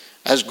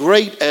as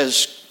great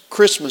as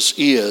Christmas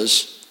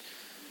is,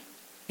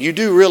 you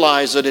do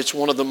realize that it's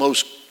one of the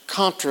most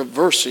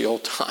controversial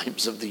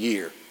times of the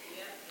year.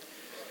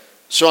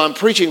 So I'm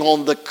preaching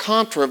on the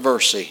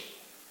controversy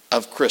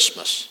of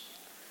Christmas.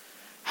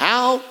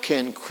 How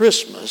can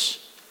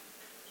Christmas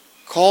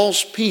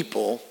cause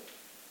people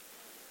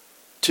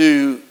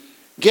to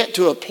get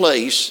to a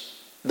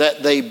place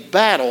that they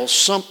battle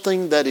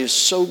something that is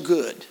so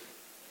good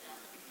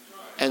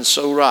and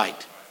so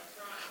right?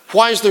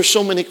 Why is there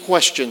so many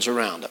questions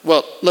around it?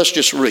 Well, let's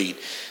just read.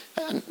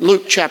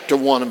 Luke chapter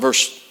 1 and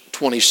verse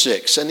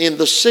 26. And in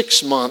the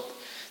 6th month,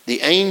 the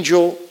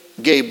angel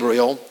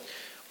Gabriel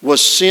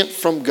was sent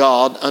from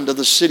God unto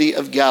the city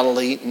of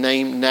Galilee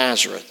named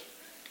Nazareth,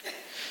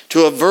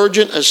 to a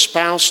virgin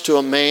espoused to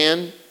a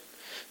man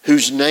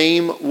whose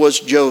name was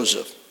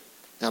Joseph.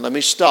 Now let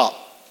me stop.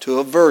 To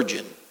a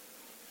virgin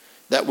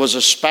that was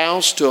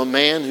espoused to a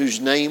man whose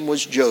name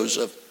was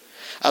Joseph,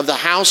 of the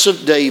house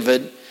of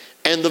David,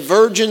 and the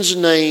virgin's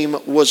name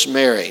was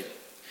Mary.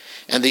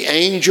 And the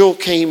angel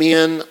came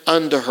in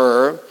unto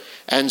her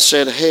and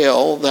said,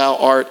 Hail, thou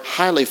art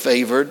highly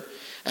favored,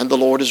 and the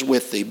Lord is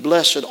with thee.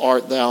 Blessed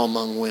art thou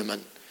among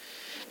women.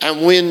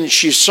 And when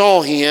she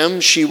saw him,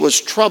 she was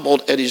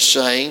troubled at his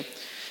saying,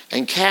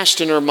 and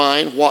cast in her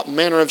mind what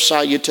manner of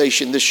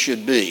salutation this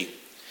should be.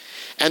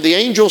 And the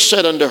angel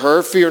said unto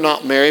her, Fear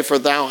not, Mary, for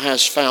thou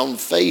hast found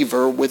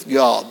favor with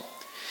God.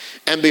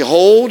 And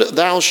behold,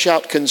 thou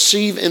shalt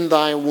conceive in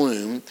thy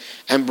womb,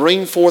 and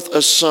bring forth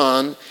a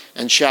son,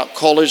 and shalt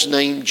call his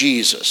name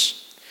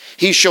Jesus.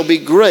 He shall be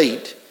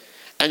great,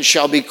 and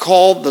shall be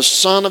called the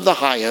Son of the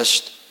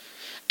Highest.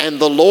 And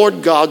the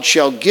Lord God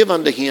shall give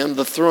unto him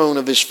the throne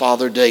of his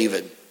father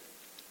David.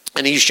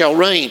 And he shall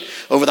reign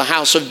over the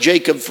house of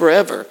Jacob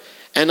forever,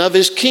 and of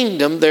his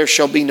kingdom there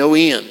shall be no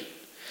end.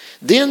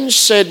 Then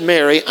said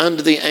Mary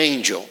unto the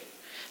angel,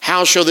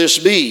 How shall this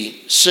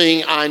be,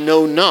 seeing I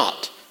know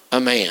not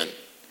a man?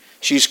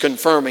 She's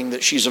confirming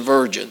that she's a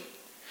virgin.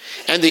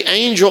 And the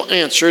angel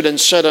answered and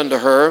said unto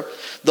her,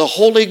 The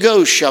Holy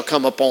Ghost shall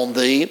come upon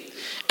thee,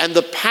 and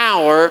the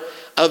power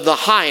of the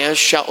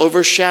Highest shall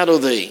overshadow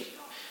thee.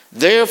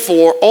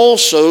 Therefore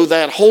also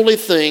that holy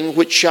thing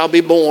which shall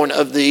be born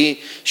of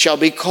thee shall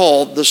be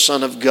called the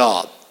Son of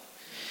God.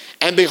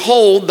 And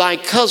behold, thy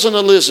cousin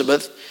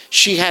Elizabeth,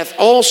 she hath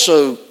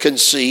also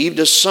conceived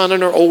a son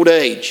in her old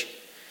age.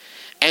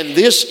 And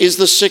this is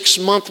the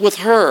 6th month with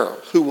her,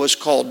 who was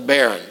called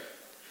barren.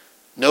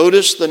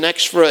 Notice the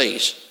next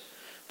phrase.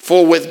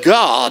 For with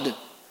God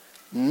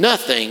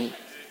nothing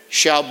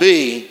shall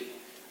be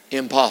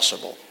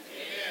impossible.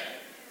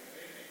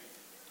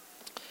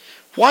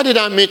 Why did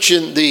I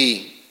mention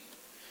the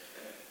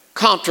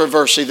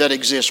controversy that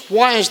exists?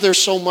 Why is there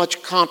so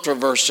much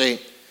controversy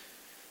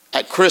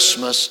at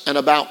Christmas and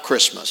about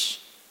Christmas?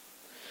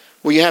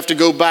 Well, you have to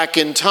go back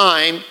in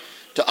time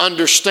to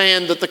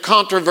understand that the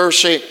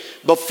controversy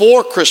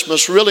before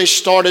Christmas really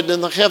started in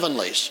the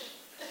heavenlies.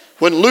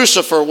 When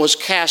Lucifer was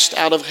cast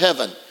out of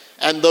heaven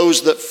and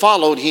those that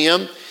followed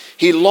him,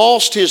 he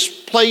lost his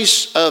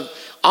place of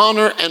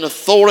honor and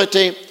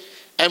authority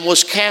and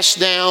was cast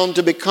down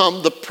to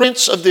become the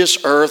prince of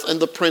this earth and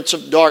the prince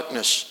of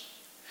darkness.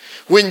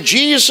 When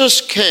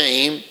Jesus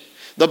came,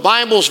 the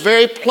Bible's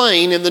very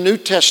plain in the New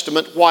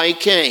Testament why he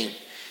came.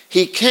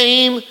 He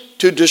came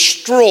to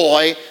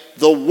destroy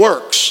the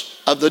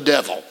works of the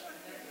devil.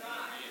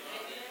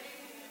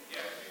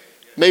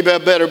 Maybe I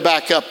better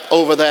back up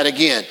over that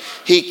again.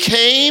 He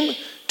came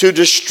to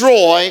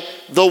destroy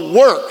the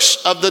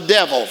works of the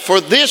devil. For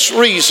this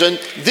reason,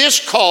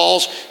 this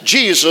cause,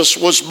 Jesus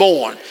was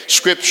born.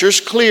 Scripture's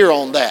clear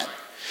on that.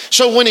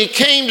 So when he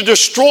came to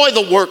destroy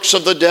the works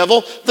of the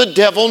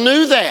devil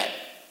knew that.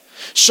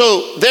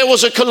 So there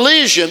was a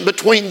collision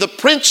between the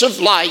Prince of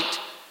Light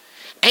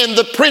and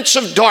the Prince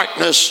of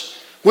Darkness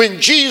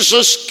when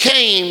Jesus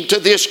came to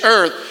this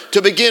earth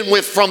to begin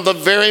with from the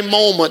very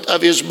moment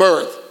of his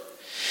birth.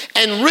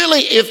 And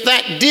really, if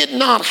that did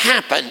not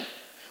happen,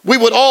 we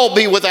would all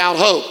be without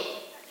hope.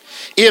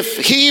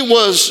 If he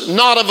was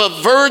not of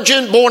a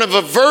virgin, born of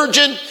a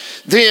virgin,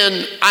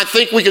 then I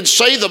think we could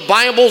say the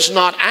Bible's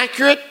not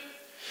accurate.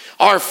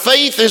 Our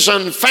faith is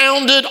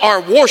unfounded.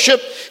 Our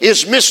worship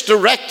is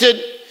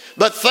misdirected.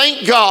 But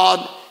thank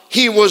God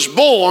he was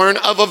born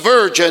of a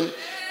virgin,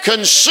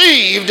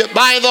 conceived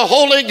by the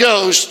Holy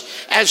Ghost,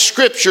 as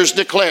Scriptures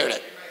declared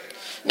it.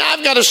 Now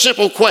I've got a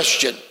simple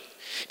question.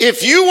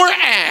 If you were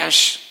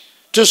asked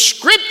to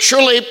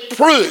scripturally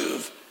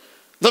prove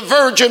the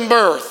virgin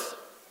birth,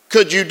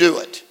 could you do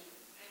it?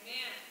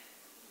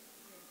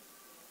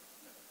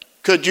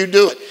 Could you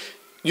do it?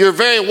 You're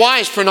very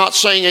wise for not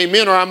saying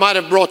amen, or I might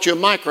have brought you a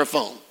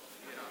microphone.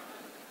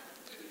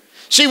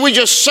 See, we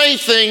just say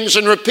things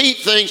and repeat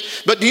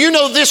things, but do you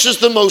know this is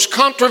the most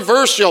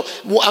controversial,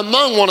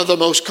 among one of the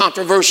most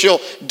controversial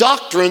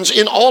doctrines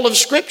in all of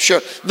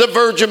Scripture, the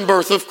virgin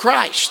birth of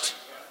Christ.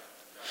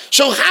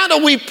 So how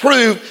do we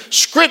prove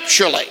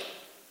scripturally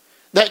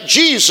that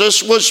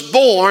Jesus was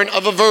born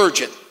of a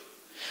virgin?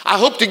 I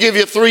hope to give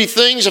you 3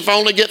 things. If I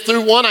only get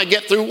through one, I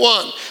get through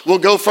one. We'll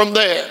go from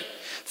there.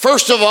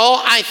 First of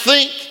all, I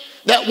think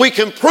that we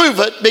can prove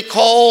it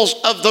because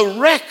of the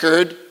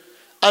record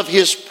of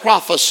his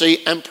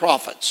prophecy and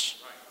prophets.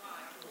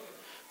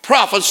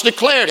 Prophets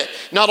declared it.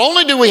 Not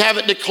only do we have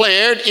it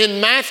declared in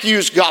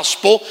Matthew's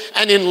gospel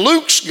and in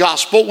Luke's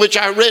gospel, which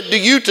I read to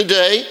you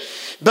today,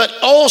 but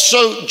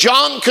also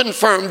John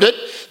confirmed it,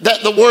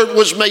 that the Word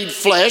was made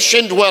flesh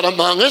and dwelt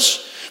among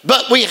us.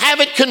 But we have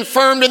it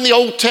confirmed in the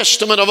Old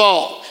Testament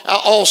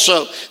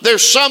also.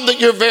 There's some that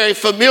you're very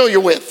familiar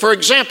with. For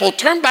example,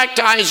 turn back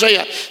to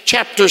Isaiah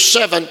chapter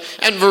 7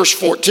 and verse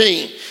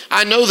 14.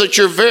 I know that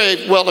you're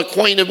very well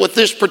acquainted with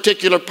this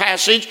particular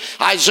passage.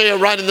 Isaiah,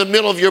 right in the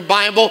middle of your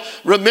Bible.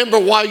 Remember,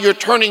 while you're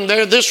turning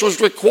there, this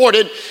was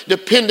recorded,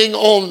 depending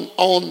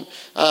on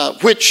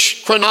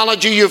which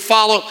chronology you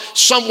follow,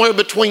 somewhere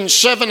between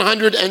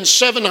 700 and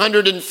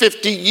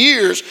 750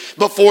 years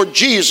before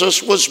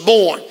Jesus was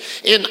born.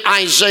 In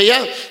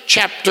Isaiah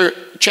chapter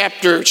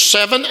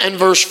 7 and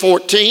verse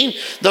 14,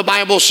 the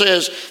Bible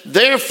says,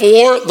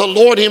 "Therefore the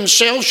Lord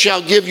himself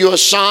shall give you a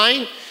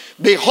sign.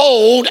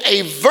 Behold,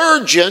 a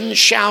virgin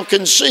shall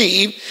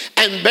conceive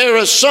and bear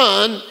a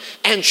son,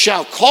 and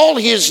shall call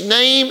his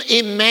name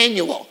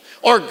Emmanuel,"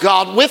 or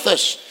God with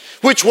us,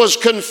 which was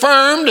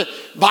confirmed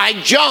by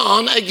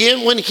John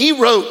again when he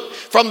wrote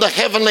from the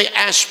heavenly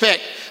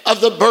aspect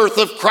of the birth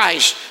of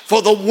Christ.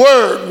 "For the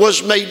Word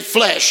was made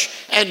flesh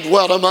and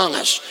dwelt among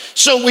us.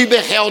 So we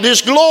beheld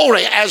his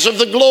glory as of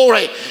the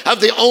glory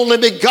of the only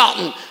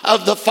begotten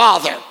of the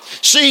Father."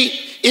 See,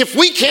 if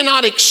we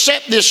cannot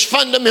accept this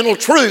fundamental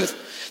truth,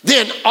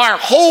 then our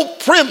whole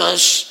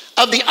premise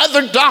of the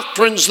other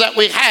doctrines that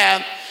we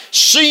have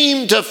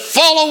seem to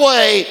fall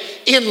away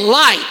in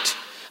light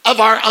of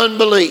our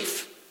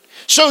unbelief.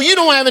 So you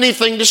don't have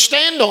anything to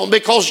stand on,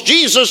 because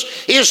Jesus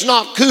is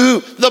not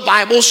who the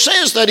Bible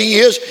says that he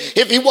is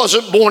if he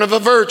wasn't born of a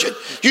virgin.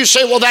 You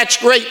say, "Well, that's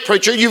great,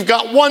 preacher. You've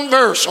got one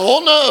verse." Oh,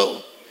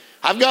 no.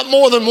 I've got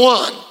more than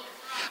one.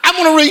 I'm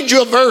going to read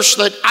you a verse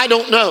that I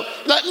don't know.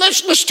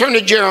 Let's turn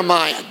to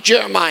Jeremiah.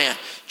 Jeremiah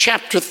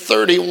chapter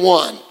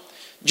 31.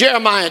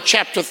 Jeremiah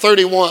chapter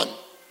 31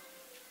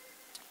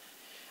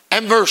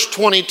 and verse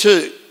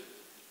 22.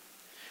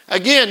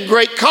 Again,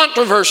 great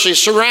controversy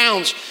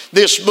surrounds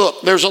this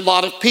book. There's a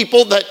lot of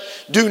people that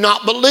do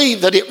not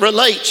believe that it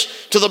relates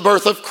to the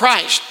birth of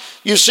Christ.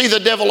 You see, the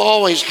devil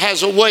always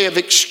has a way of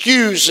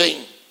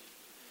excusing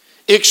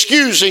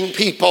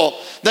people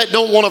that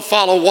don't want to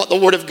follow what the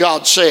Word of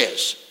God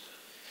says.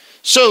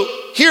 So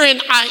here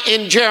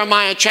in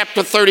Jeremiah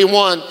chapter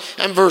 31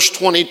 and verse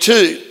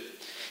 22,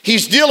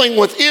 he's dealing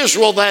with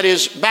Israel that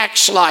is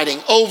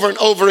backsliding over and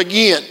over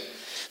again.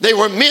 They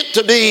were meant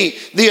to be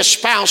the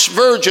espoused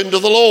virgin to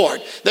the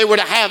Lord. They were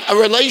to have a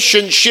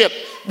relationship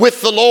with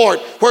the Lord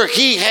where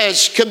he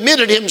has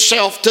committed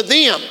himself to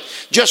them,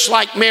 just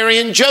like Mary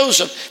and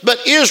Joseph.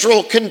 But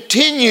Israel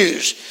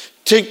continues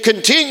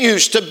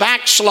to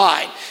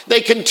backslide. They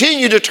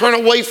continue to turn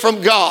away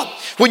from God.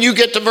 When you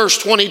get to verse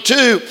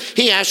 22,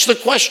 he asks the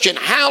question,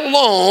 "How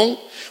long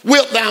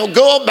wilt thou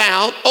go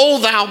about, O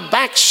thou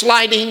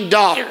backsliding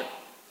daughter?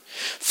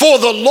 For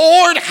the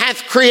Lord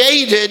hath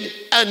created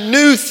a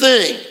new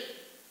thing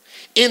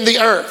in the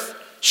earth."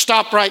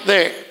 Stop right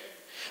there.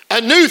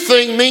 A new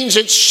thing means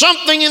it's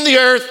something in the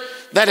earth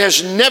that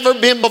has never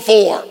been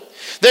before.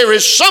 There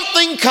is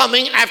something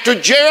coming after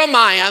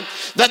Jeremiah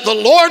that the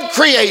Lord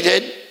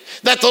created,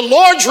 that the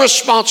Lord's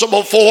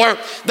responsible for,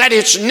 that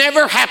it's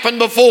never happened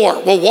before.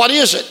 Well, what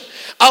is it?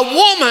 A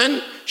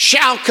woman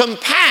shall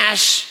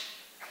compass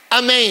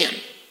a man.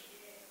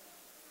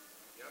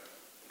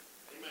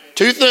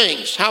 Two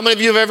things. How many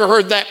of you have ever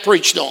heard that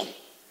preached on?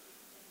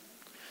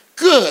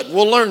 Good.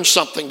 We'll learn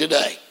something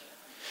today.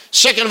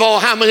 Second of all,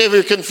 how many of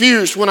you are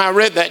confused when I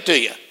read that to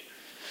you?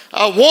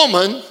 A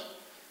woman,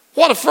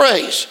 what a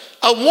phrase.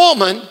 A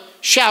woman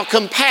shall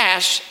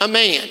compass a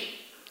man.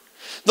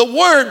 The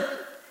word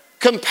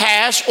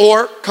compass,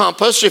 or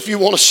compass, if you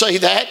want to say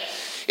that,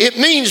 it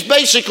means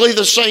basically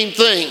the same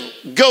thing.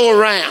 Go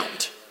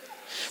around.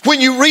 When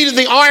you read of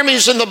the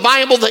armies in the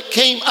Bible that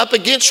came up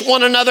against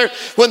one another,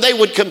 when they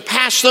would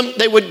compass them,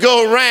 they would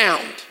go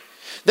around.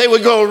 They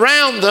would go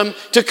around them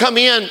to come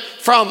in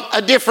from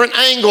a different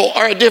angle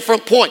or a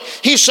different point.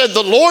 He said,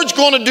 the Lord's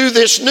going to do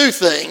this new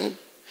thing,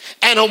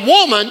 and a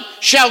woman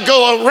shall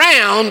go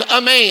around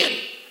a man.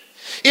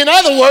 In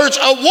other words,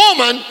 a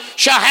woman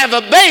shall have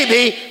a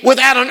baby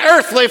without an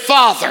earthly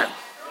father.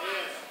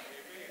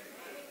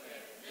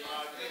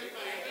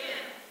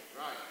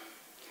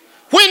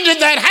 When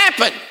did that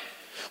happen?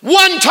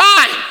 One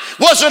time.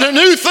 Was it a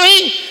new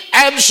thing?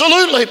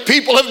 Absolutely.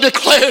 People have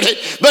declared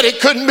it, but it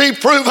couldn't be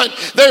proven.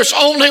 There's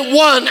only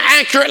one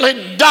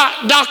accurately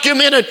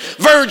documented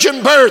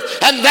virgin birth,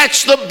 and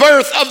that's the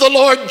birth of the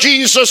Lord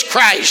Jesus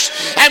Christ.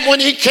 And when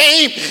he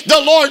came,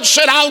 the Lord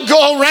said, I'll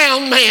go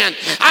around man.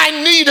 I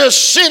need a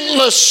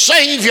sinless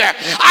Savior.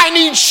 I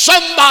need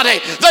somebody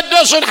that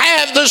doesn't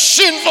have the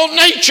sinful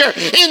nature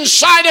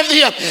inside of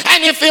them.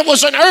 And if it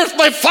was an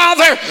earthly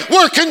father,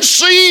 we're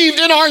conceived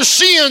in our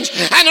sins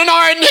and in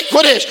our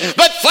iniquities.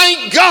 But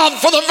thank God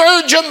for the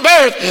virgin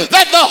virgin birth,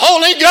 that the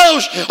Holy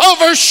Ghost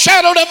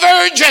overshadowed a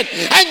virgin,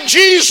 and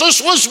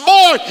Jesus was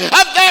born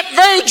of that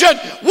virgin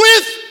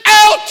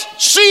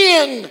without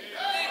sin.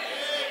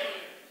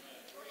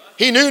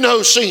 He knew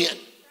no sin.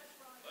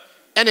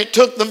 And it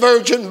took the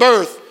virgin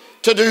birth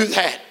to do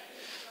that.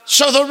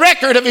 So the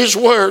record of his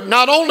word,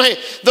 not only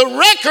the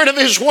record of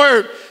his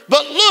word,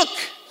 but look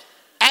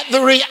at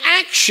the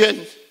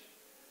reaction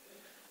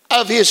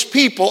of his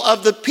people,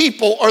 of the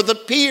people or the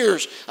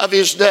peers of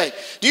his day.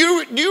 Do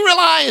you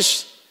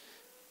realize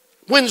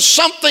when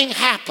something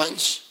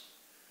happens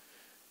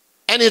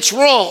and it's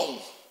wrong,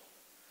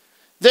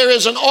 there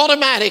is an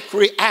automatic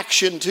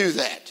reaction to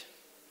that?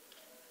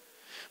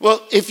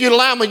 Well, if you'd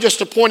allow me just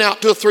to point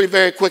out 2 or 3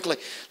 very quickly.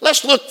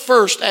 Let's look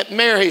first at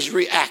Mary's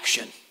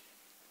reaction.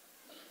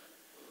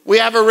 We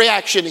have a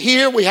reaction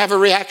here. We have a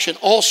reaction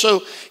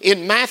also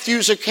in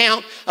Matthew's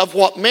account of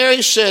what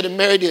Mary said and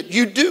Mary did.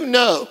 You do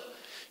know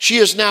she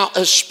is now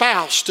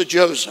espoused to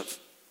Joseph,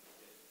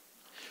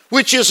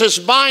 which is as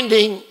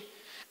binding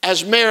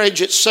as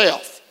marriage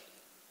itself.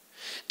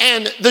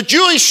 And the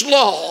Jewish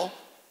law,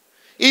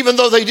 even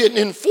though they didn't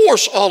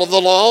enforce all of the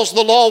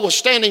law was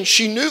standing.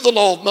 She knew the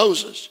law of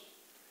Moses.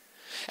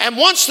 And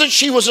once that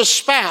she was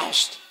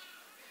espoused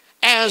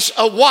as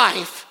a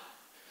wife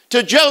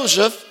to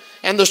Joseph,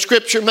 and the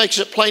scripture makes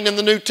it plain in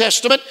the New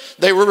Testament,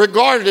 they were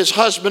regarded as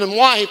husband and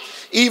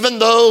wife, even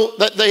though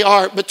that they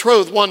are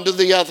betrothed one to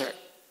the other.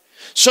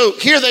 So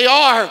here they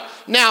are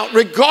now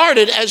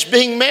regarded as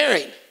being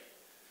married.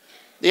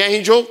 The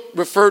angel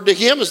referred to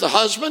him as the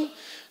husband,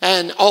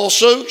 and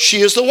also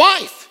she is the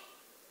wife.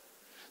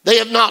 They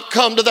have not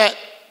come to that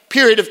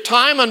period of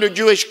time under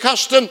Jewish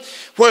custom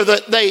where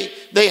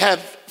they have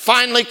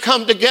finally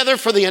come together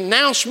for the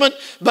announcement.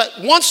 But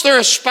once they're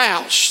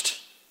espoused,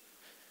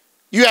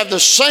 you have the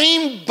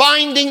same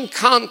binding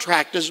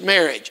contract as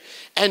marriage.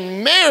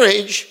 And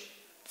marriage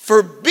was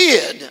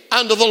forbidden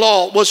under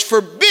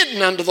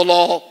the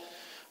law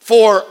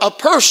for a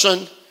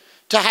person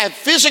to have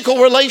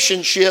physical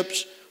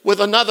relationships with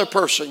another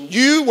person.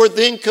 You were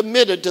then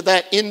committed to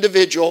that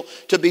individual,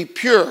 to be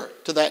pure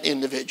to that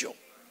individual.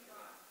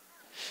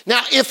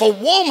 Now, if a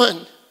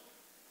woman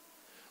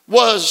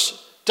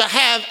was to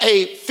have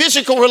a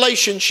physical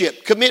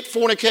relationship, commit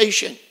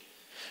fornication,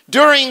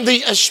 during the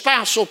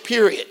espousal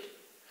period,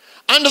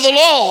 under the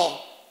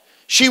law,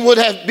 she would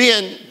have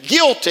been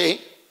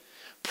guilty,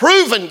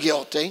 proven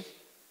guilty,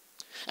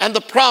 and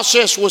the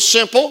process was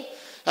simple.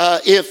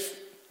 If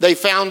they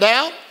found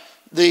out,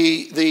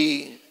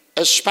 the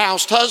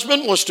espoused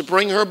husband was to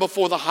bring her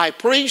before the high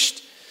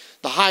priest.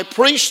 The high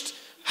priest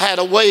had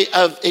a way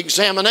of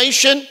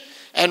examination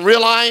and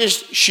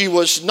realized she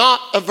was not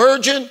a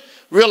virgin,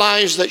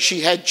 realized that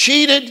she had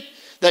cheated,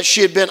 that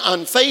she had been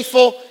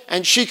unfaithful,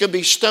 and she could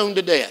be stoned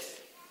to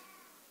death.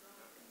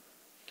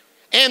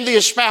 And the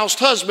espoused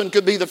husband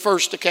could be the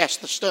first to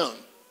cast the stone.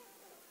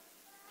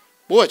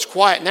 Boy, it's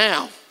quiet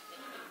now.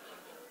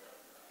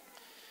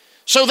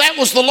 So that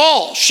was the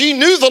law. She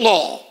knew the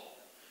law.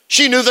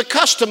 She knew the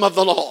custom of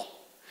the law.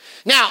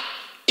 Now,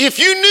 if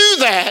you knew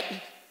that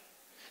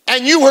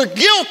and you were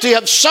guilty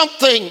of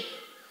something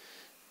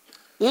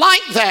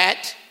like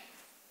that,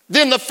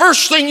 then the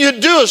first thing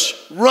you'd do is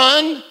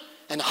run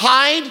and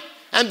hide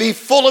and be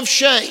full of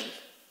shame.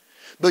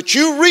 But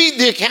you read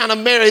the account of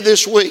Mary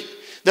this week.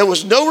 There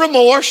was no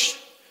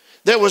remorse.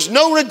 There was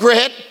no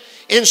regret.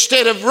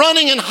 Instead of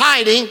running and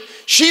hiding,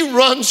 she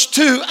runs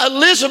to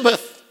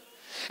Elizabeth.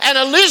 And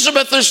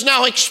Elizabeth is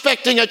now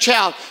expecting a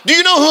child. Do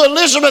you know who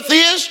Elizabeth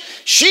is?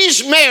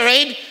 She's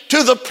married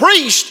to the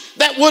priest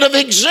that would have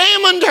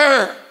examined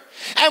her.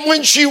 And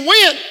when she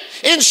went,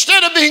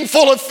 instead of being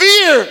full of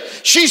fear,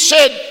 she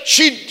said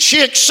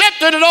she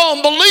accepted it all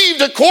and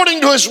believed according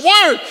to his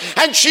word.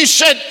 And she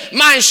said,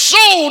 my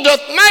soul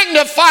doth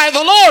magnify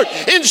the Lord.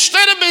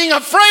 Instead of being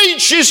afraid,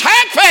 she's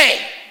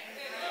happy.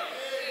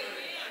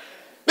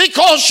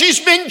 Because she's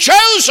been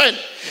chosen.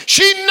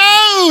 She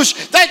knows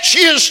that she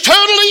is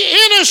totally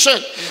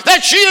innocent,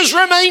 that she has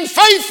remained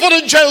faithful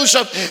to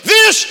Joseph.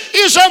 This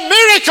is a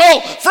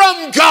miracle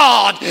from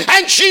God,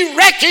 and she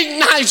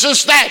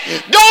recognizes that.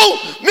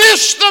 Don't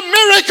miss the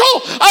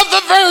miracle of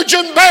the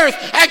virgin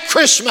birth at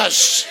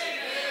Christmas.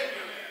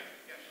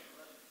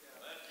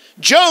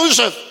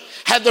 Joseph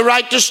had the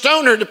right to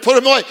stone her, to put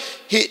him away.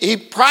 He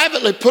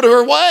privately put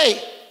her away.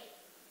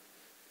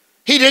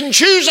 He didn't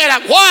choose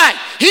that. Why?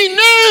 He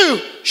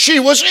knew she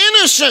was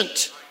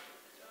innocent.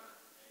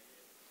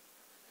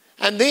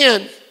 And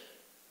then,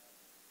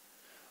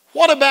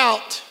 what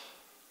about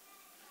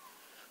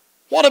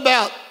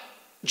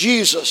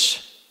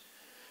Jesus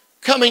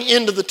coming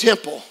into the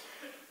temple?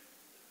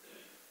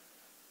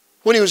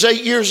 When he was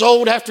 8 years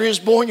old after he was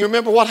born, you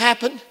remember what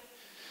happened?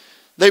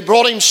 They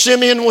brought him,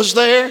 Simeon was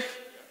there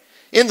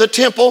in the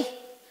temple.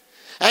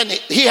 And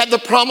he had the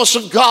promise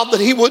of God that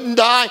he wouldn't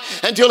die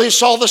until he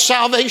saw the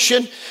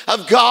salvation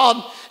of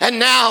God. And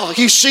now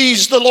he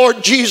sees the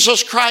Lord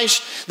Jesus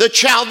Christ, the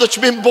child that's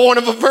been born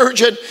of a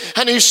virgin.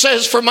 And he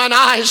says, for mine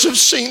eyes have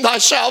seen thy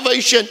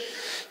salvation.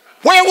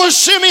 Where was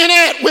Simeon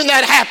at when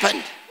that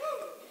happened?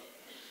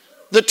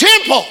 The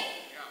temple.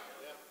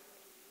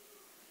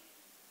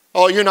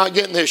 Oh, you're not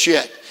getting this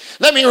yet.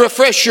 Let me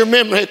refresh your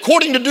memory.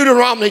 According to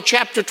Deuteronomy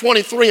chapter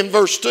 23 and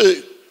verse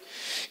 2,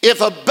 if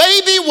a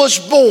baby was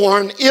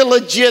born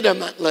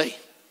illegitimately,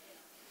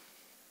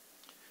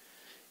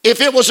 if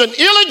it was an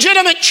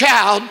illegitimate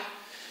child,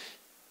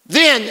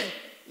 then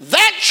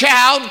that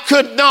child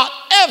could not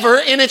ever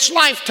in its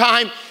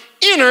lifetime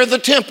enter the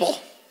temple.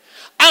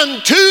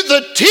 Unto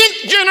the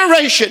 10th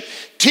generation,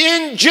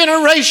 10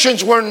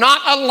 generations were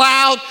not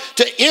allowed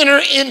to enter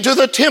into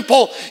the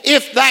temple.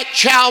 If that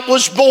child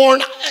was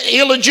born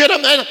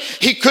illegitimate,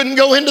 he couldn't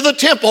go into the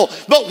temple.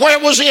 But where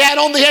was he at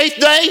on the 8th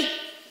day?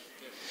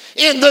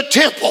 In the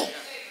temple.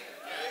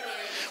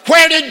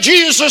 Where did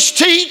Jesus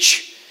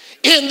teach?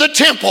 In the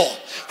temple.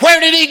 Where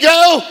did he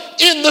go?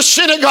 In the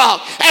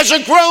synagogue. As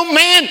a grown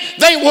man,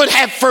 they would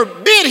have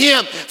forbid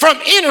him from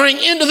entering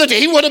into the temple.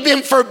 He would have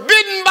been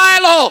forbidden by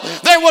law.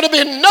 There would have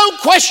been no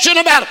question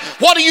about it.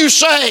 What are you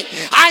saying?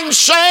 I'm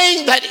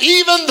saying that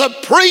even the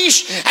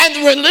priests and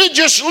the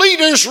religious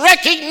leaders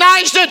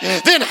recognized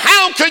it. Then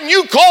how can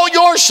you call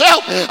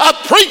yourself a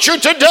preacher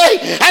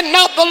today and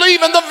not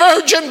believe in the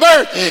virgin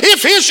birth?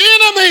 If his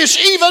enemies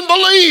even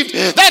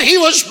believed that he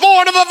was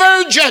born of a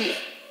virgin.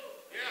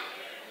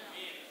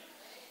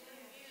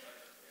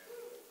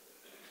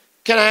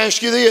 Can I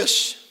ask you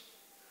this?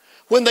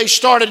 When they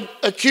started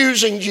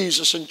accusing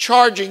Jesus and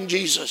charging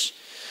Jesus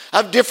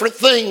of different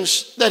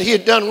things that he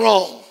had done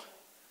wrong,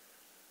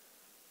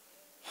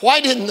 why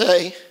didn't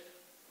they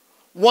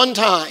one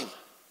time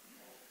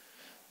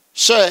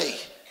say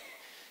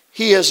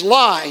he has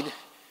lied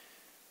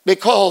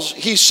because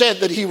he said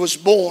that he was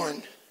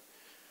born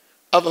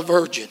of a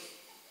virgin?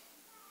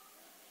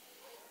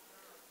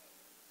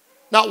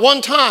 Not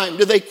one time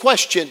did they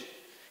question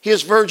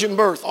his virgin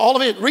birth. All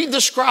of it. Read the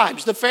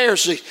scribes, the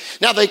Pharisees.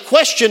 Now they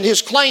questioned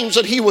his claims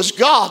that he was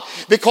God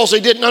because they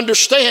didn't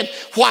understand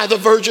why the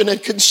virgin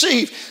had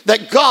conceived,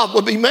 that God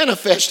would be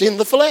manifest in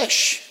the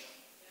flesh.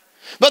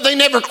 But they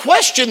never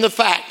questioned the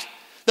fact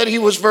that he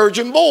was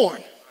virgin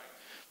born.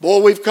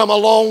 Boy, we've come a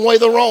long way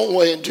the wrong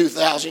way in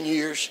 2,000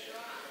 years.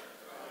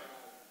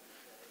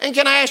 And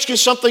can I ask you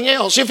something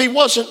else? If he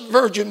wasn't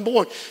virgin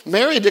born,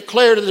 Mary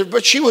declared it,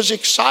 but she was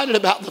excited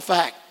about the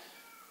fact.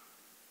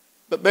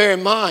 But bear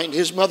in mind,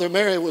 his mother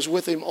Mary was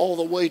with him all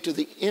the way to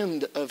the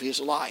end of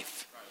his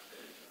life.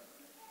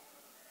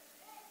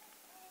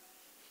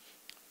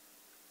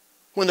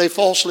 When they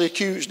falsely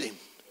accused him,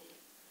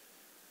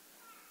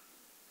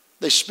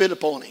 they spit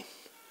upon him.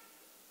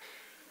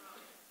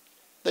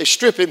 They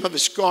strip him of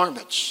his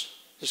garments,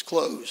 his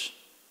clothes.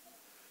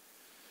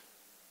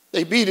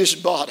 They beat his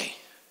body,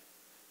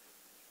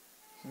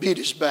 beat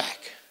his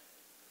back.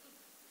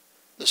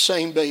 The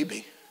same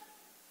baby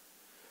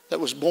that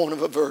was born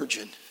of a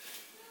virgin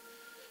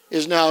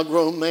is now a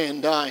grown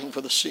man dying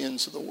for the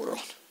sins of the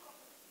world.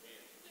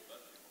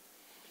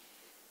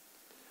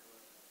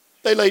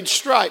 They laid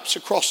stripes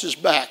across his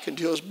back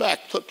until his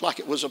back looked like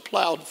it was a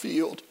plowed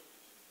field.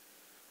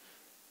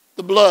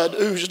 The blood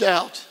oozed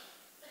out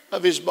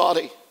of his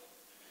body.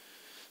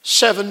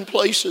 7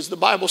 places, the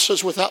Bible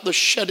says, without the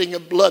shedding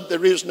of blood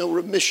there is no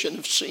remission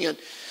of sin.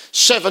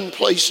 7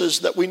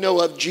 places that we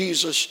know of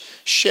Jesus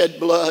shed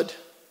blood.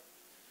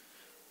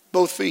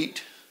 Both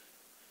feet,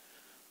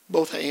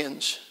 both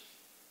hands,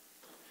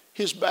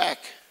 his back,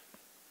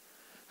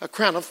 a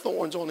crown of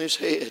thorns on his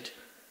head,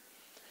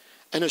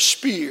 and a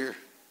spear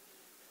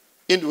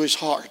into his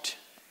heart.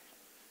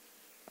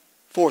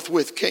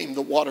 Forthwith came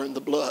the water and the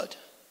blood.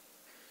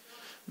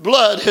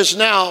 Blood has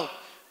now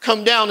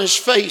come down his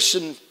face,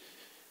 and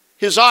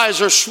his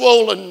eyes are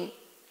swollen,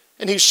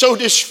 and he's so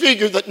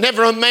disfigured that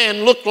never a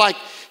man looked like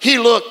he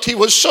looked. He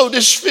was so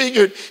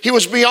disfigured, he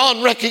was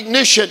beyond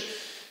recognition.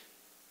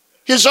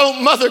 His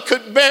own mother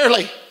could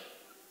barely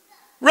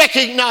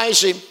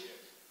recognize him.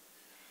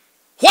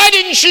 Why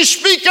didn't she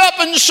speak up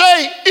and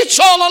say, it's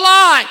all a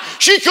lie?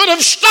 She could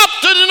have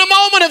stopped it in a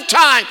moment of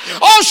time.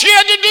 All she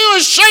had to do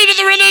is say to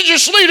the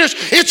religious leaders,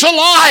 it's a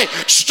lie.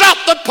 Stop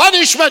the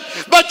punishment.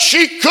 But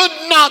she could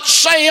not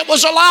say it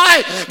was a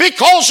lie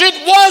because it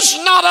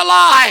was not a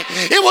lie.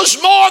 It was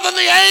more than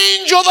the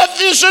angel that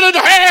visited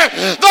her.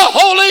 The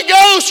Holy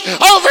Ghost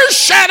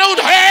overshadowed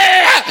her.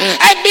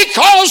 And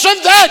because of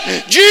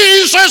that,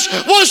 Jesus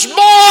was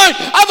born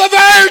of a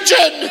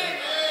virgin.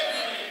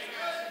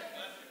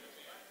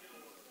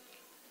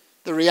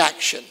 The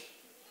reaction.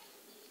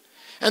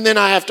 And then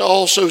I have to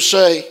also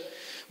say,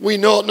 we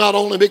know it not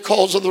only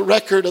because of the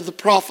record of the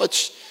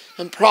prophets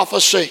and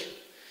prophecy,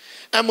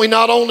 and we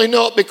not only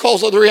know it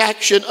because of the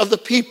reaction of the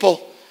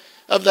people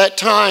of that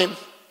time,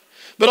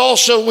 but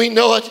also we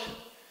know it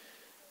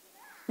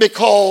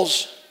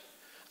because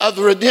of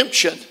the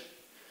redemption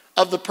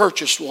of the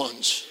purchased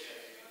ones.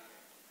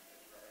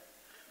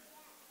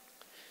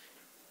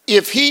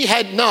 If he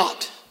had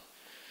not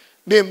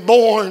been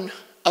born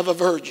of a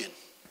virgin,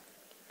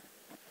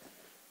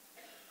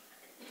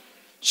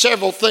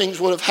 several things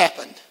would have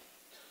happened.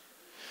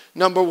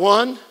 Number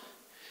one,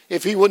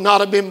 if he would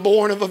not have been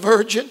born of a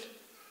virgin,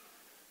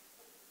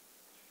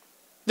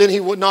 then he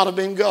would not have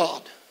been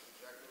God.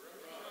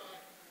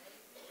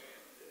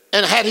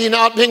 And had he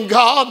not been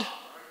God,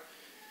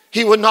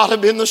 he would not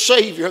have been the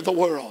Savior of the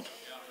world.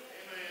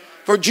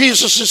 For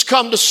Jesus has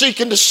come to seek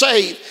and to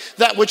save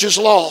that which is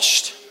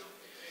lost.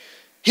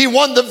 He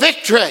won the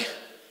victory.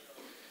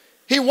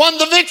 He won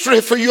the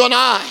victory for you and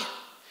I.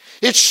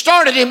 It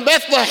started in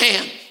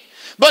Bethlehem,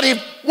 but he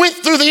went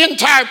through the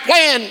entire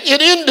plan.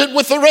 It ended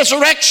with the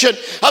resurrection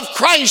of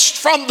Christ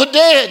from the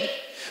dead.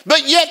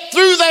 But yet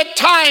through that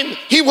time,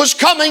 he was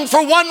coming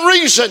for one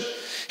reason.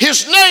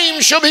 His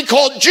name shall be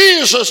called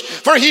Jesus,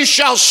 for he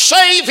shall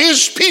save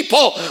his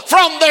people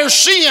from their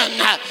sin.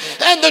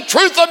 And the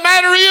truth of the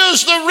matter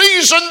is, the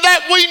reason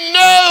that we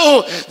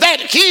know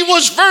that he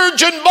was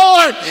virgin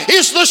born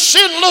is the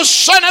sinless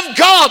Son of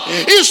God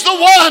is the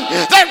one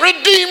that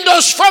redeemed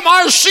us from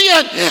our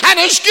sin and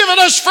has given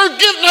us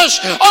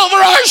forgiveness over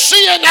our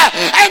sin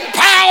and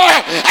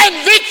power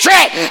and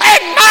victory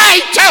and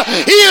might.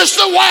 He is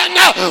the one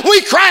we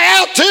cry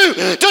out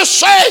to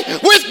say,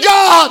 with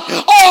God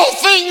all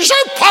things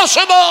are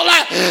possible.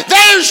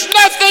 There's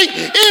nothing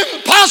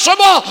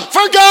impossible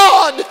for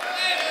God.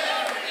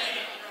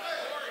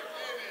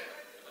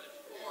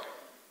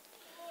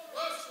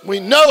 We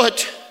know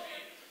it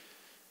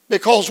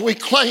because we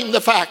claim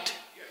the fact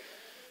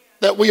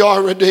that we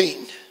are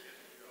redeemed.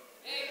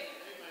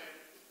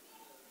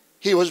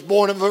 He was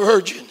born of a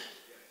virgin.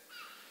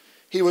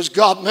 He was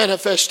God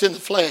manifest in the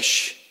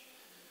flesh.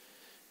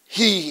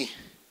 He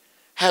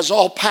has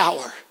all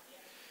power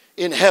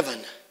in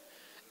heaven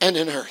and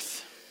in earth.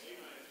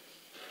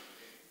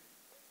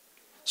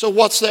 So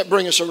what's that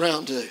bring us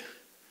around to?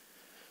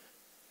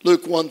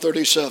 Luke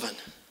 1:37.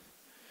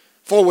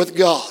 For with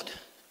God,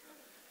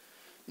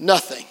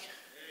 nothing.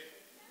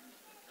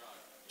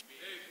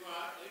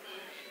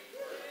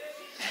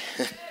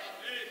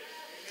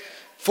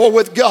 For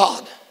with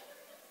God,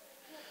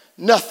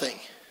 nothing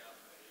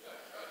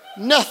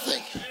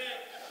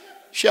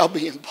shall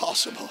be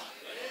impossible.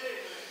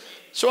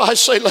 So I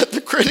say, let the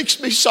critics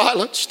be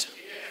silenced.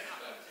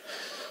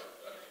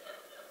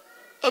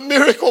 A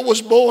miracle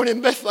was born in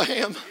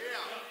Bethlehem.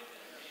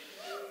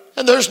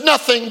 And there's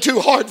nothing too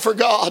hard for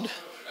God.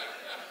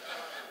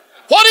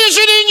 What is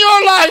it in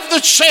your life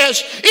that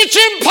says it's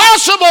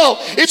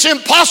impossible? It's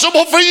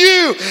impossible for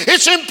you.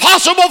 It's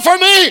impossible for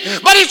me.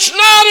 But it's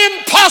not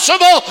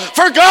impossible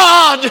for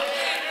God.